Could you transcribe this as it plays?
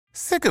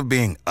Sick of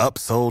being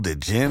upsold at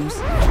gyms?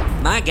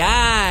 My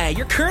guy,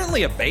 you're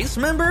currently a base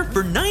member?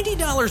 For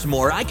 $90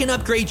 more, I can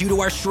upgrade you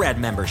to our Shred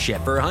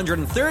membership. For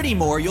 $130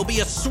 more, you'll be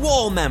a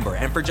Swole member.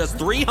 And for just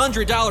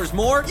 $300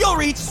 more, you'll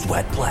reach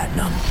Sweat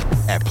Platinum.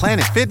 At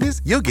Planet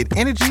Fitness, you'll get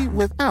energy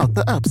without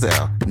the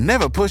upsell.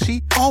 Never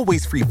pushy,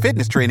 always free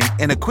fitness training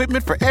and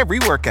equipment for every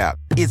workout.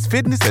 It's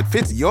fitness that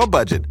fits your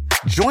budget.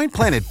 Join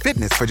Planet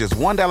Fitness for just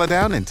 $1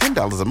 down and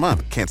 $10 a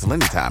month. Cancel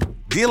anytime.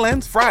 Deal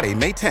ends Friday,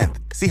 May 10th.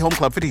 See Home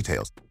Club for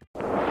details.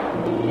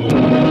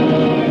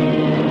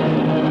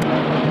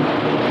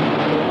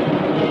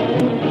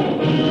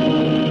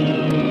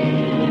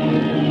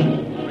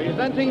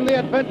 Presenting the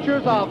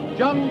adventures of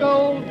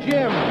Jungle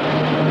Jim.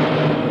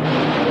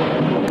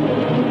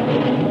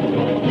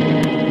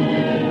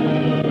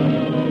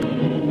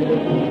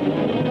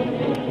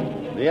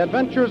 The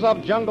Adventures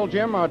of Jungle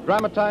Jim are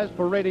dramatized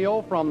for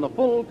radio from the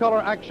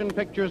full-color action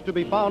pictures to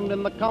be found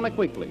in the Comic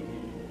Weekly,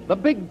 the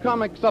big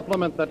comic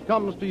supplement that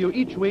comes to you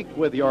each week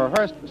with your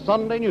Hearst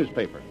Sunday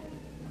newspaper.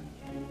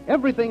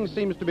 Everything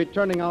seems to be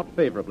turning out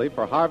favorably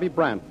for Harvey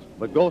Brant,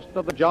 the ghost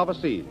of the Java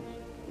Seas.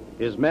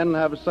 His men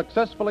have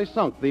successfully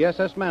sunk the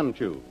SS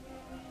Manchu.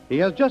 He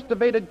has just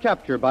evaded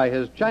capture by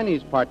his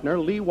Chinese partner,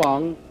 Li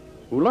Wang,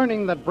 who,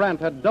 learning that Brant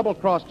had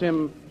double-crossed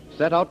him,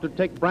 set out to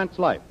take Brant's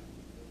life.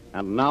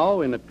 And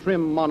now, in a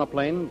trim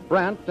monoplane,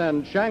 Brant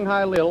and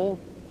Shanghai Lil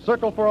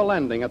circle for a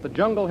landing at the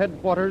jungle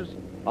headquarters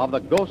of the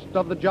ghost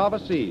of the Java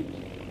Seas,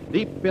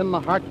 deep in the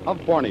heart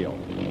of Borneo.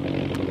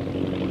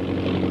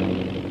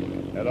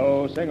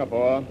 Hello,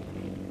 Singapore.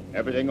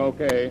 Everything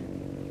okay?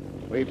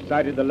 We've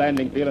sighted the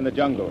landing field in the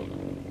jungle.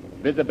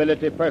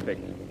 Visibility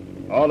perfect.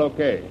 All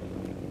okay.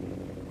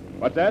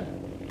 What's that?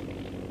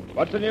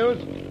 What's the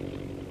news?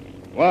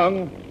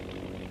 Wang?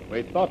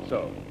 We thought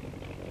so.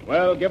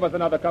 Well, give us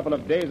another couple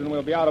of days and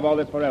we'll be out of all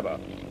this forever.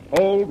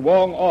 Hold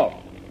Wong off.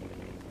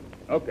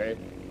 Okay.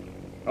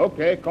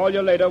 Okay, call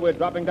you later. We're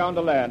dropping down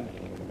to land.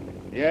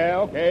 Yeah,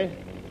 okay.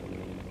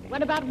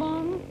 What about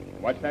Wong?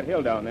 Watch that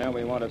hill down there.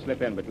 We want to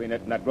slip in between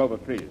it and that grove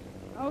of trees.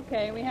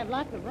 Okay, we have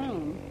lots of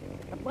room.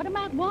 But what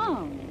about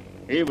Wong?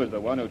 He was the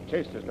one who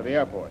chased us to the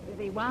airport. Is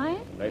he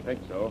wise? They think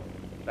so.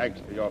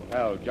 Thanks to your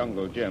pal,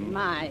 Jungle Jim.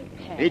 My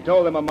pal. He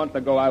told them a month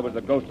ago I was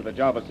the ghost of the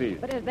Java Seas.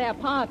 But as their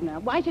partner,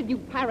 why should you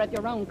pirate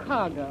your own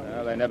cargo?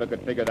 Well, they never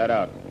could figure that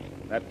out.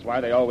 That's why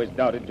they always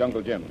doubted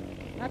Jungle Jim.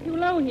 Not too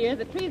low here.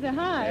 The trees are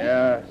high.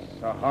 Yeah,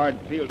 it's a hard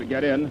field to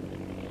get in.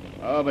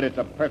 Oh, but it's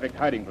a perfect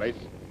hiding place.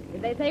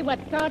 Did they say what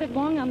started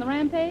Wong on the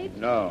rampage?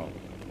 No.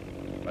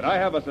 But I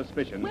have a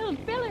suspicion. Well,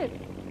 spill it.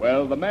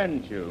 Well, the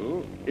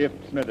Manchu, if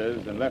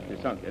Smithers and Lefty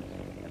sunk it,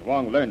 and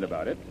Wong learned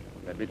about it,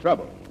 there'd be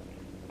trouble.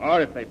 Or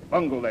if they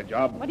bungle their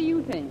job... What do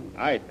you think?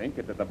 I think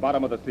it's at the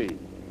bottom of the sea.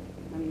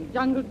 And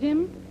Jungle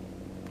Jim?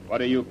 What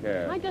do you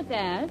care? I just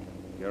asked.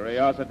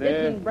 Curiosity?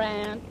 Listen,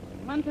 Brant.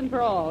 Once and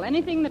for all,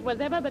 anything that was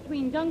ever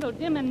between Jungle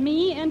Jim and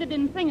me ended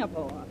in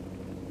Singapore.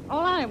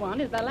 All I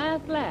want is the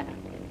last laugh.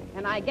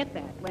 And I get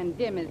that when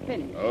Jim is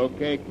finished.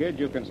 Okay, kid,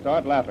 you can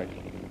start laughing.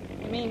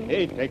 You mean...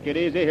 Hey, take it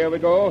easy. Here we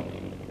go.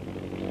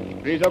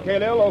 Trees okay,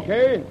 Lil?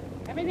 Okay?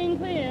 Everything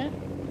clear.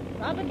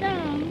 Drop it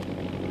down.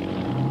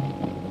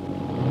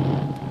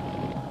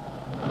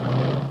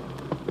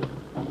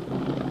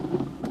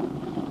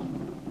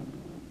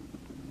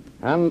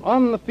 And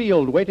on the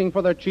field, waiting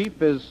for their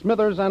chief, is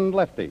Smithers and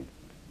Lefty.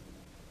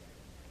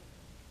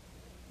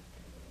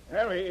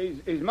 Harry,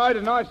 he's made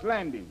a nice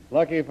landing.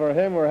 Lucky for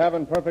him, we're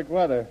having perfect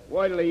weather.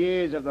 Wait till he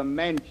hears of the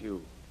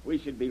Manchu. We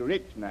should be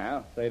rich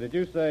now. Say, did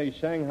you say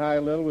Shanghai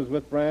Lil was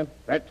with Brant?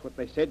 That's what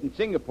they said in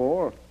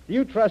Singapore. Do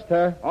you trust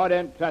her? I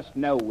don't trust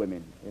no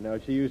women. You know,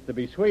 she used to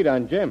be sweet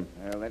on Jim.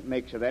 Well, that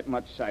makes her that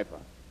much safer.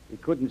 He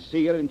couldn't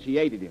see her and she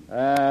hated him.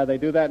 They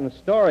do that in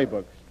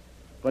storybooks.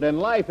 But in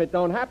life, it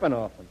don't happen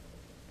often.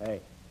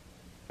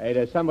 Hey,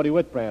 there's somebody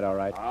with Brant, all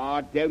right.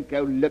 Oh, don't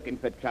go looking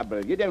for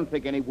trouble. You don't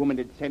think any woman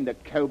would send a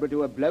cobra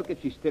to a bloke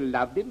if she still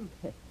loved him?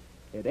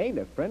 It ain't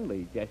a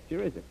friendly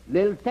gesture, is it?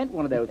 Lil sent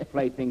one of those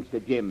playthings to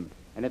Jim.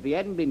 And if he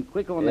hadn't been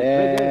quick on the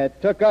Yeah, trigger...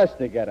 it took us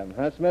to get him,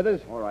 huh,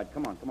 Smithers? All right,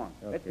 come on. Okay.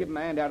 Let's give him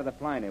a hand out of the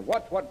flying.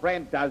 Watch what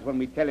Brant does when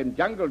we tell him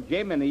Jungle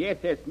Jim and the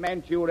SS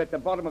Manchu are at the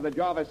bottom of the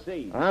Java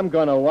Sea. I'm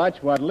going to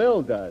watch what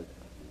Lil does.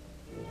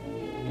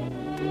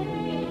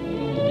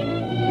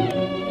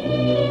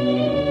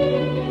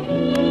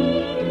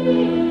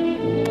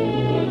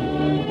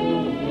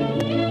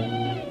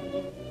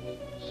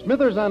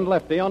 Smithers and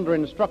Lefty, under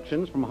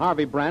instructions from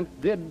Harvey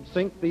Brant, did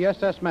sink the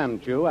SS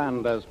Manchu,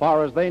 and as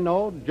far as they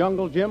know,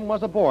 Jungle Jim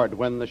was aboard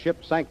when the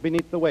ship sank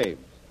beneath the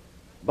waves.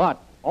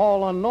 But,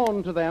 all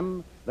unknown to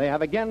them, they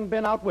have again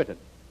been outwitted.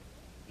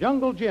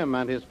 Jungle Jim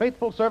and his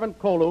faithful servant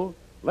Kolu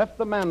left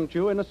the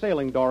Manchu in a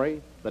sailing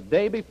dory the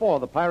day before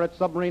the pirate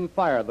submarine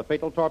fired the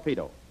fatal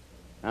torpedo.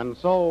 And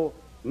so,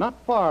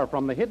 not far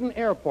from the hidden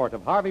airport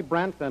of Harvey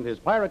Brant and his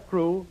pirate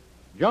crew,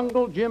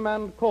 Jungle Jim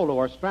and Kolu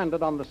are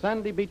stranded on the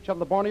sandy beach of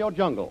the Borneo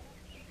jungle,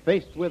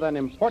 faced with an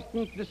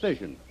important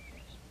decision.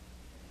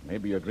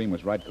 Maybe your dream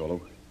was right,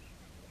 Kolu.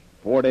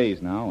 4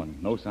 days now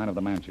and no sign of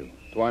the Manchu.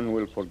 Tuan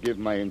will forgive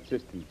my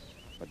insistence.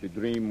 But the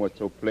dream was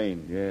so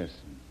plain. Yes.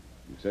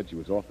 You said she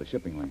was off the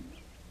shipping lane.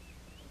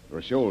 There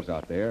are shoals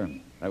out there, and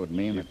that would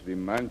mean If the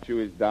Manchu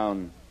is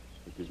down,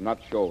 it is not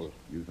shoal.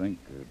 You think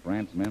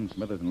Brant's men,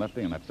 Smithers and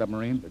Lefty, in that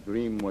submarine? The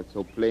dream was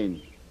so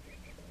plain.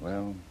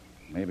 Well,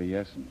 maybe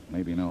yes and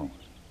maybe no.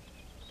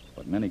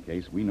 But in any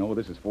case, we know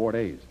this is 4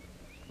 days.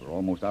 We're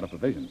almost out of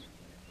provisions.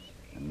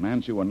 And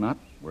Manchu or not,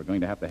 we're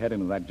going to have to head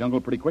into that jungle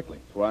pretty quickly.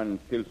 Tuan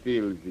still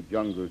feels the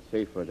jungle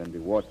safer than the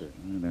water.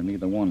 They're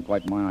neither one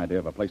quite my idea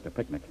of a place to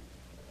picnic.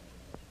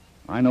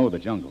 I know the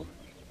jungle,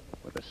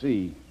 but the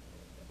sea,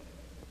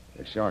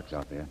 there's sharks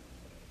out there.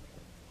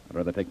 I'd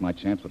rather take my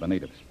chance with the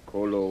natives.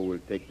 Kolo will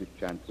take the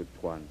chance with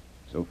Tuan.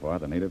 So far,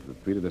 the natives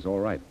have treated us all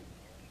right.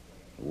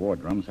 The war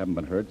drums haven't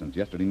been heard since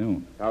yesterday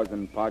noon.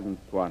 1,000 pardons,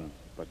 Tuan.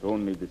 But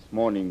only this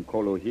morning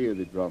Kolo hear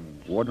the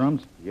drums. War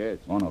drums? Yes.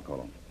 Oh, no,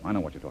 Colo. I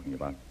know what you're talking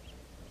about.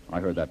 I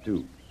heard that,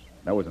 too.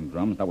 That wasn't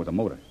drums. That was a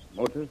motor.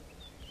 Motor?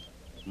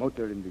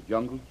 Motor in the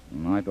jungle?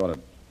 And I thought at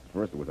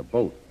first it was a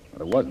boat,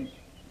 but it wasn't.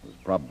 It was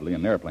probably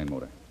an airplane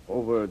motor.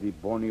 Over the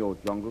Borneo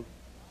jungle?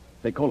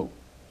 Say, Colo,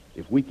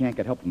 if we can't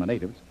get help from the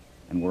natives,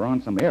 and we're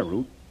on some air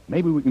route,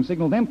 maybe we can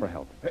signal them for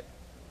help. Hey,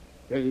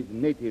 there is a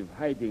native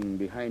hiding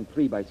behind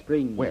tree by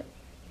spring. Where?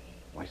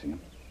 Oh, I see him.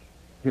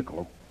 Here,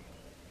 Colo.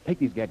 Take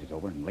these gadgets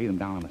over and lay them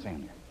down on the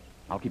sand there.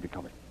 I'll keep you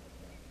covered.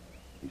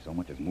 If he so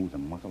much as moves a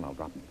muscle, I'll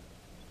drop him.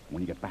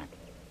 When you get back,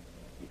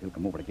 if he'll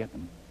come over to get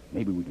them,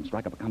 maybe we can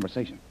strike up a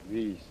conversation.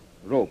 These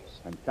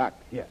ropes and tack.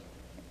 Yes.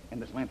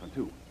 And this lantern,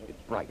 too.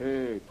 It's bright.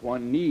 Hey,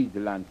 Tuan needs the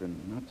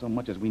lantern. Not so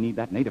much as we need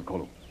that native,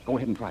 Colo. Go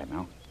ahead and try it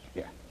now.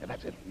 Yeah,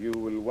 that's it. You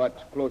will watch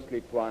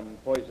closely, Tuan.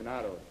 Poison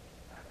arrows.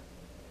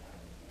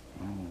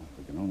 Oh, if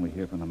we can only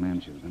hear from the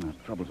Manchus, then our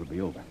troubles would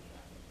be over.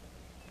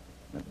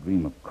 That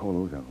dream of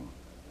Colo's,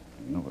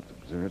 I know it's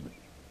absurd, but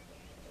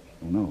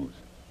who knows?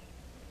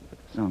 If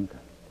it's sunk,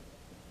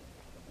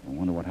 I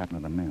wonder what happened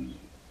to the men.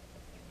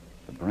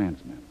 The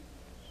Brant's men.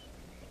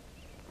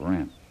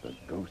 Brant, the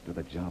ghost of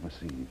the Java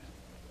Seas.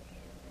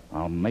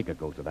 I'll make a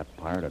ghost of that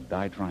pirate or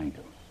die trying to.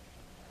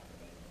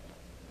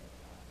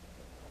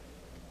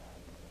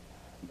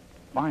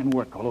 Fine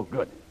work, Colo.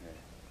 Good.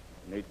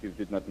 Natives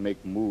did not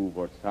make move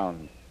or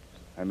sound.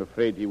 I'm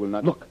afraid he will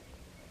not... Look.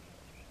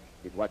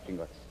 He's watching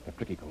us. They're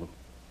tricky, Colo.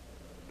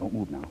 Don't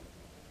move now.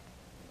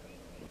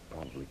 We're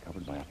probably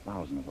covered by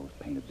 1,000 of those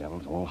painted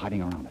devils, all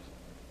hiding around us.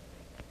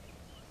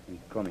 He's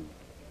coming.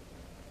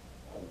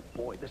 Oh,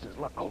 boy, this is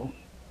luck, Colo.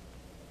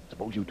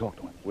 Suppose you talk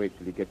to him. Wait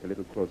till he gets a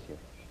little closer.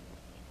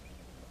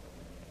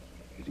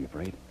 Is he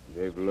afraid?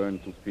 They've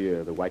learned to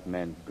fear the white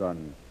man's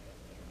gun,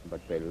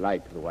 but they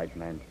like the white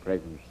man's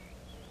presence.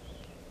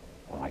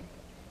 All right.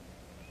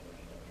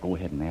 Go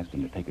ahead and ask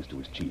him to take us to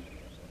his chief.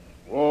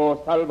 O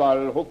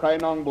salval hukay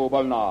nang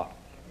bubal na.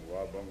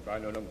 Wabang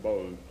kano ng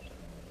bol.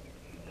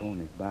 The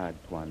tone is bad,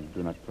 Tuan.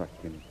 Do not trust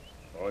him.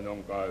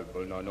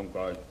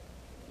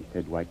 He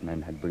said white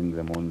men had bring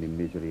them only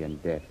misery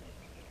and death.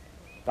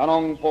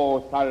 Tanong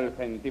po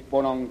salfen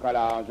tiponong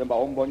kala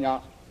zimbaombo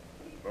niya.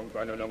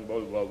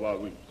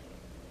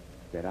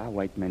 There are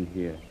white men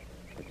here,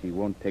 but he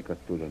won't take us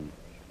to them.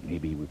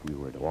 Maybe if we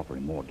were to offer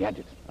him more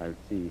gadgets. I'll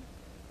see.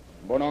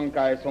 Bonong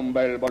kay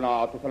sumbel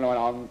bona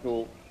tusalanaang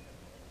tu.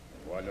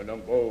 Wano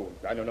nang bo,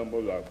 kano nang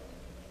bulag.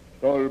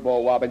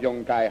 Tolbo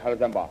wabajong kay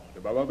halzamba.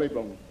 He'd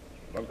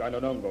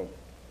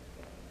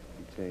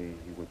say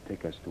he would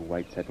take us to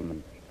white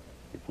settlement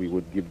if we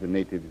would give the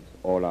natives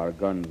all our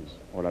guns,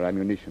 all our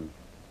ammunition,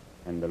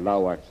 and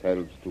allow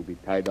ourselves to be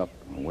tied up.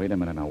 Oh, wait a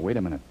minute now, wait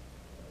a minute.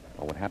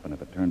 What would happen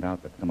if it turned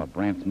out that some of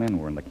Brant's men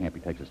were in the camp he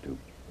takes us to,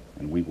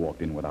 and we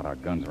walked in without our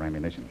guns or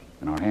ammunition,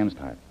 and our hands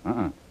tied?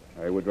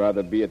 I would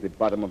rather be at the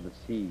bottom of the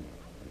sea.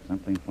 There's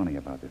something funny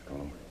about this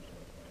fellow.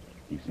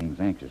 He seems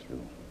anxious to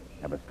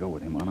have us go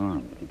with him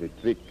unarmed. It's a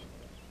trick.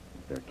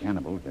 If they're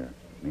cannibals, there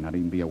may not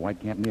even be a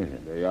white camp near here.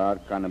 They are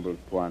cannibals,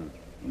 Tuan.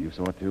 You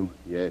saw it, too?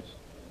 Yes.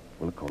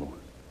 Well, look, Colo,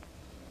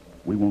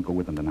 we won't go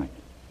with them tonight.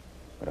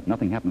 But if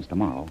nothing happens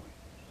tomorrow,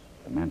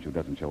 the Manchu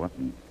doesn't show up,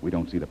 and we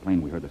don't see the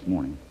plane we heard this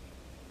morning,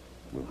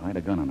 we'll hide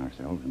a gun on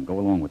ourselves and go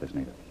along with this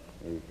native.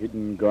 A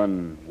hidden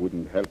gun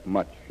wouldn't help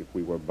much if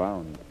we were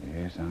bound.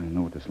 Yes, I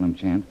know it's a slim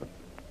chance, but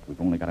we've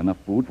only got enough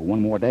food for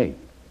one more day.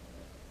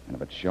 And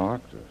if it's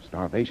sharks or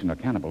starvation or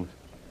cannibals,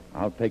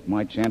 I'll take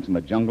my chance in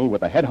the jungle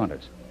with the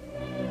headhunters.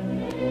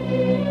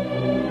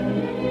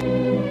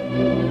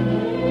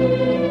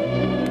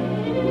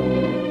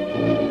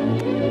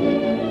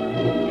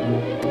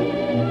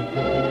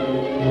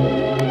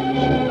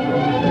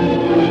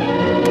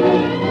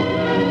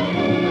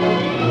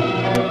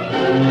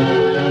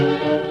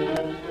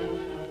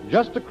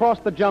 Just across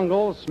the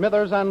jungle,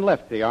 Smithers and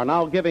Lefty are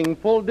now giving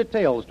full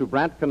details to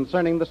Brant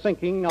concerning the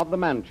sinking of the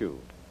Manchu,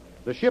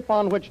 the ship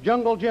on which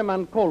Jungle Jim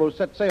and Kolo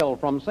set sail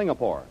from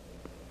Singapore.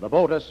 The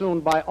boat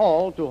assumed by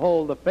all to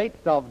hold the fate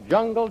of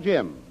Jungle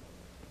Jim.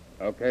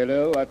 Okay,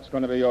 Lou, that's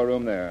going to be your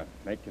room there.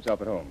 Make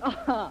yourself at home.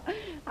 Oh,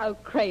 how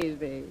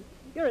crazy.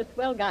 You're a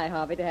swell guy,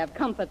 Harvey, to have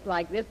comforts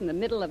like this in the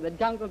middle of the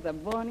jungles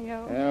of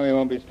Borneo. Yeah, we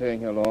won't be staying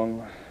here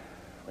long.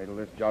 Wait till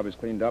this job is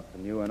cleaned up,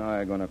 and you and I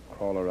are going to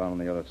crawl around on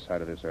the other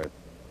side of this earth.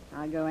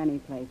 I'll go any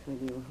place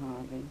with you,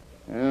 Harvey.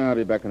 Yeah, I'll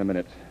be back in a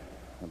minute.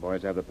 The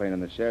boys have the plane in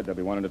the shed. They'll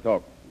be wanting to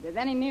talk. If there's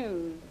any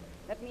news,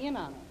 let me in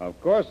on it. Of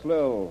course,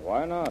 Lil.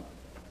 Why not?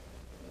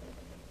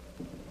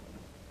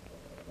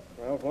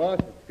 Well, boss,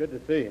 it's good to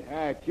see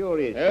you.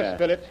 Curious. Yes,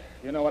 fill it.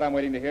 You know what I'm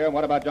waiting to hear.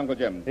 What about Jungle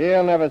Jim?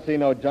 He'll never see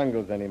no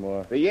jungles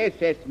anymore. The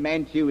SS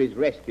Manchu is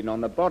resting on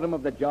the bottom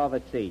of the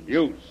Java Sea.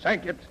 You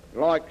sank it.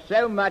 Like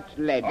so much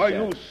lead. Are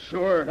sir. you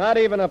sure? Not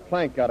even a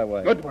plank got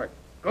away. Good work.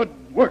 Good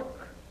work.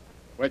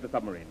 Where's the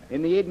submarine?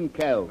 In the hidden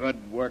cove.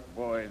 Good work,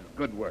 boys.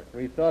 Good work.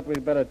 We thought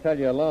we'd better tell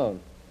you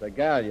alone. The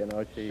gal, you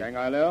know, she...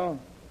 Shanghai Lil?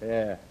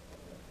 Yeah.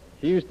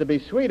 She used to be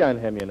sweet on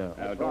him, you know.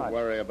 Now, don't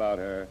worry about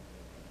her.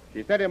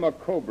 She sent him a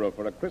cobra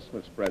for a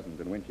Christmas present,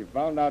 and when she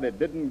found out it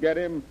didn't get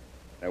him,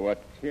 there were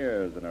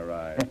tears in her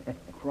eyes.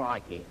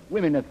 Crikey.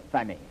 Women are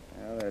funny.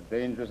 Well, they're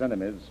dangerous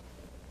enemies.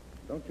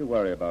 Don't you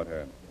worry about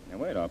her. Now,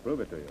 wait, I'll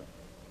prove it to you.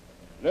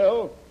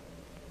 Lil?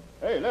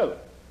 Hey, Lil.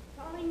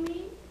 Calling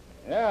me?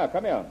 Yeah,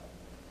 come here.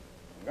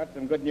 I've got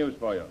some good news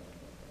for you.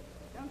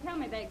 Don't tell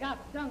me they got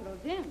Jungle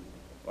Jim.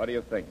 What do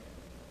you think?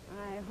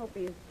 I hope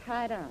he's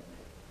tied up.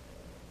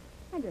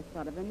 I just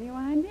thought of a new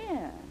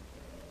idea.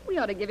 We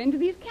ought to give in to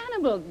these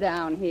cannibals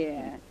down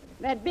here.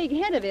 That big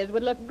head of his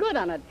would look good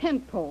on a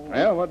tent pole.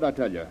 Well, what did I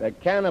tell you? The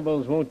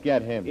cannibals won't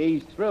get him.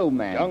 He's through,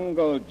 man.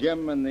 Jungle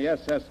Jim and the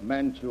SS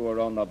Manchu are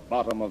on the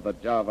bottom of the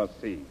Java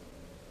Sea.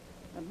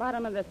 The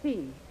bottom of the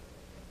sea.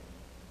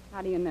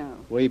 How do you know?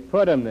 We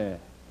put him there.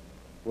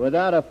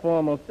 Without a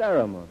formal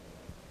ceremony.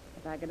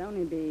 If I could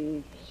only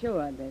be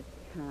sure this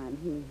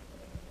time.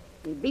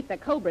 He beat the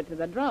cobra to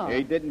the draw.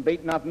 He didn't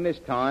beat nothing this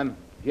time.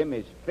 Jim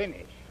is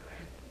finished.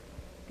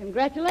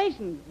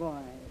 Congratulations,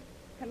 boys.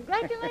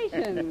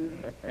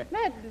 Congratulations.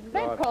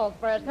 that calls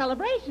for a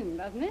celebration,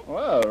 doesn't it?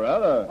 Well,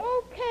 rather.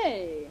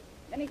 Okay.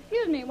 Then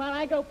excuse me while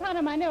I go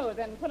powder my nose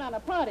and put on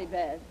a party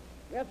vest.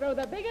 We'll throw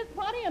the biggest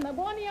party in the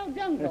Borneo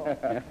jungle.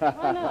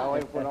 Why not?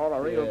 We put all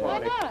a real Why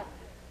party. not?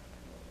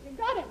 You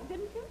got it,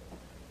 didn't you?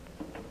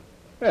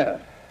 Yeah.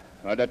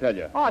 What'd I tell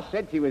you? I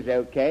said she was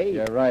okay.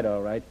 You're right,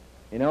 all right.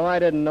 You know, I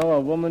didn't know a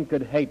woman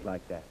could hate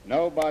like that.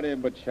 Nobody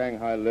but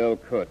Shanghai Lil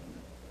could.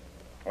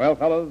 Well,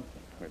 fellows,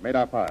 we've made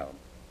our pile.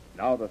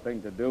 Now the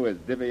thing to do is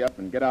divvy up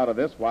and get out of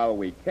this while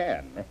we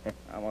can.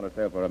 I want to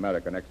sail for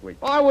America next week.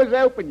 I was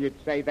hoping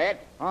you'd say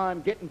that.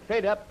 I'm getting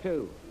fed up,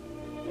 too.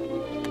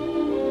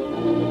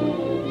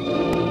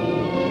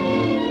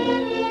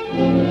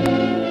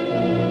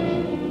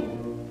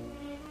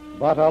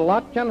 But a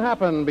lot can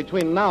happen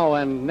between now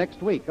and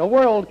next week. A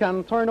world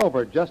can turn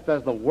over just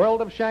as the world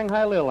of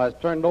Shanghai Lil has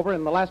turned over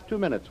in the last 2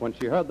 minutes when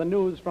she heard the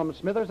news from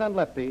Smithers and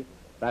Lefty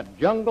that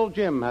Jungle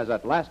Jim has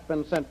at last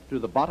been sent to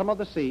the bottom of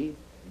the sea,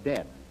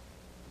 dead.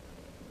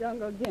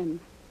 Jungle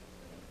Jim.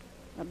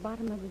 The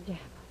bottom of the Java.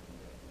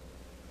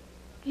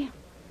 Jim.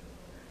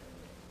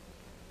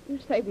 You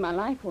saved my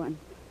life once.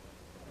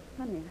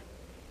 Honey,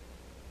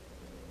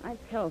 I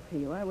fell for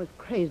you. I was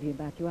crazy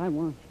about you. I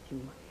wanted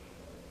you.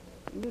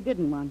 You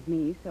didn't want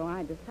me, so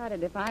I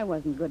decided if I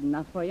wasn't good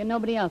enough for you,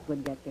 nobody else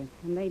would get you.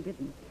 And they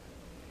didn't.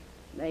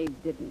 They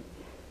didn't.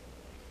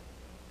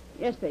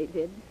 Yes, they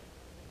did.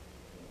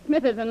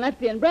 Smithers and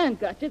Lefty and Brand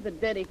got you, the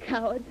dirty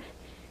cowards.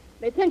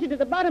 They sent you to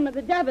the bottom of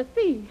the Java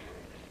Sea.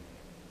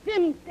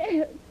 Jim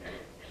dead.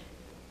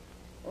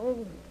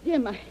 Oh,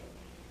 Jim,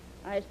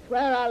 I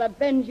swear I'll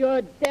avenge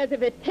your death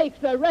if it takes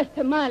the rest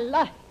of my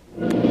life.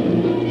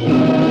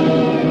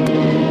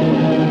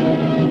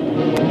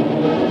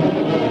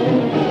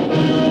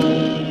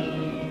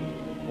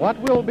 What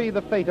will be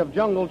the fate of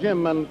Jungle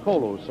Jim and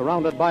Kolu,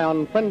 surrounded by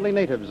unfriendly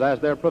natives as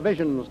their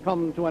provisions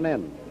come to an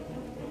end?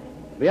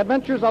 The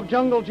adventures of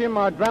Jungle Jim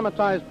are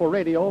dramatized for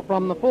radio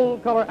from the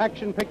full-color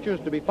action pictures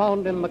to be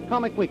found in the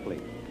Comic Weekly,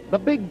 the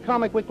big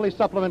Comic Weekly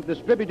supplement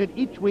distributed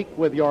each week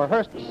with your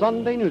Hearst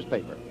Sunday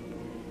newspaper.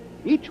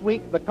 Each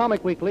week, the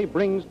Comic Weekly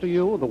brings to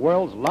you the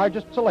world's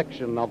largest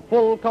selection of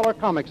full-color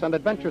comics and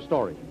adventure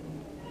stories.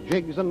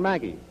 Jiggs and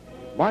Maggie,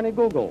 Barney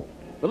Google,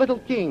 The Little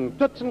King,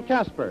 Toots and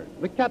Casper,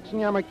 The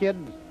Katzenjammer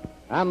Kids,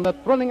 and the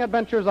thrilling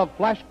adventures of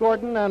Flash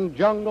Gordon and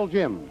Jungle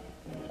Jim.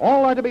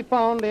 All are to be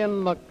found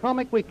in the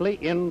Comic Weekly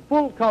in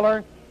full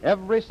color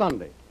every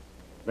Sunday.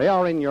 They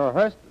are in your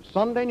Hearst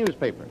Sunday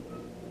newspaper.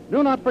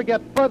 Do not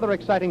forget further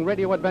exciting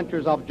radio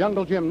adventures of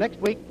Jungle Jim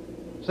next week,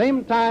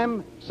 same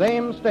time,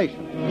 same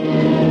station.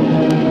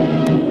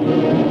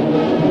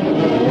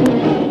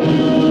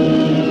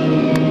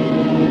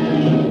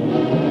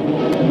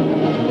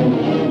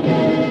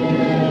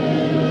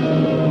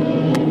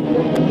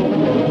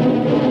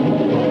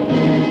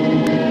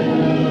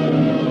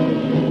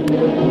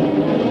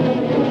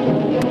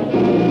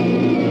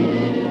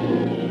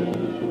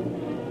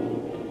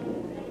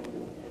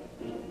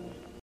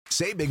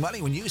 Save big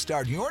money when you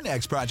start your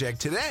next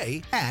project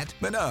today at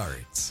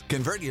Menards.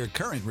 Convert your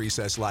current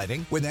recessed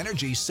lighting with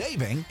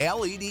energy-saving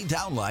LED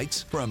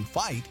downlights from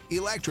Fight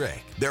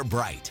Electric. They're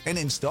bright and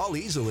install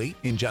easily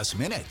in just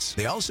minutes.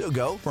 They also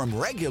go from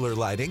regular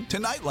lighting to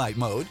nightlight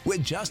mode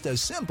with just a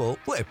simple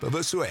flip of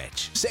a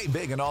switch. Save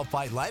big on all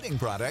Fight lighting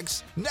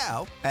products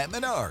now at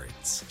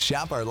Menards.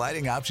 Shop our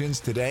lighting options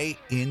today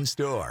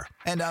in-store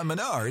and on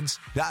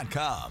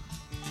Menards.com.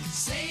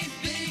 Save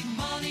big.